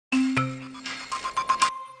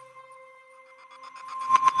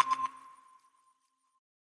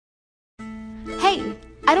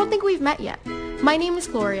I don't think we've met yet. My name is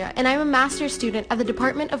Gloria, and I'm a master's student at the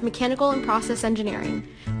Department of Mechanical and Process Engineering.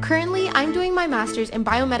 Currently, I'm doing my master's in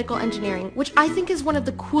biomedical engineering, which I think is one of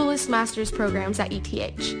the coolest master's programs at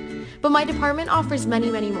ETH. But my department offers many,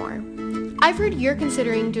 many more. I've heard you're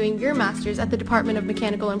considering doing your master's at the Department of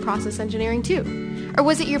Mechanical and Process Engineering too. Or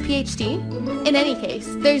was it your PhD? In any case,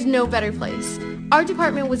 there's no better place. Our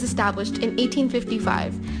department was established in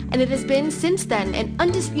 1855, and it has been since then an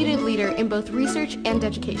undisputed leader in both research and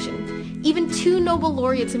education. Even 2 Nobel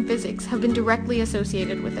laureates in physics have been directly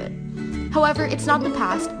associated with it. However, it's not the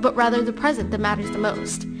past, but rather the present that matters the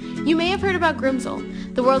most. You may have heard about Grimsel,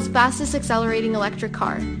 the world's fastest accelerating electric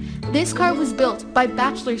car. This car was built by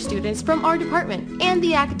bachelor students from our department and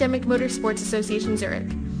the Academic Motorsports Association Zurich.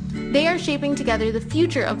 They are shaping together the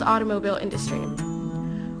future of the automobile industry.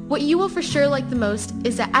 What you will for sure like the most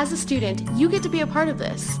is that as a student, you get to be a part of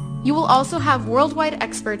this. You will also have worldwide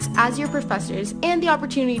experts as your professors and the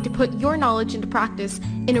opportunity to put your knowledge into practice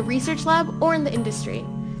in a research lab or in the industry.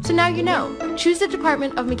 So now you know. Choose the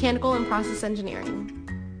Department of Mechanical and Process Engineering.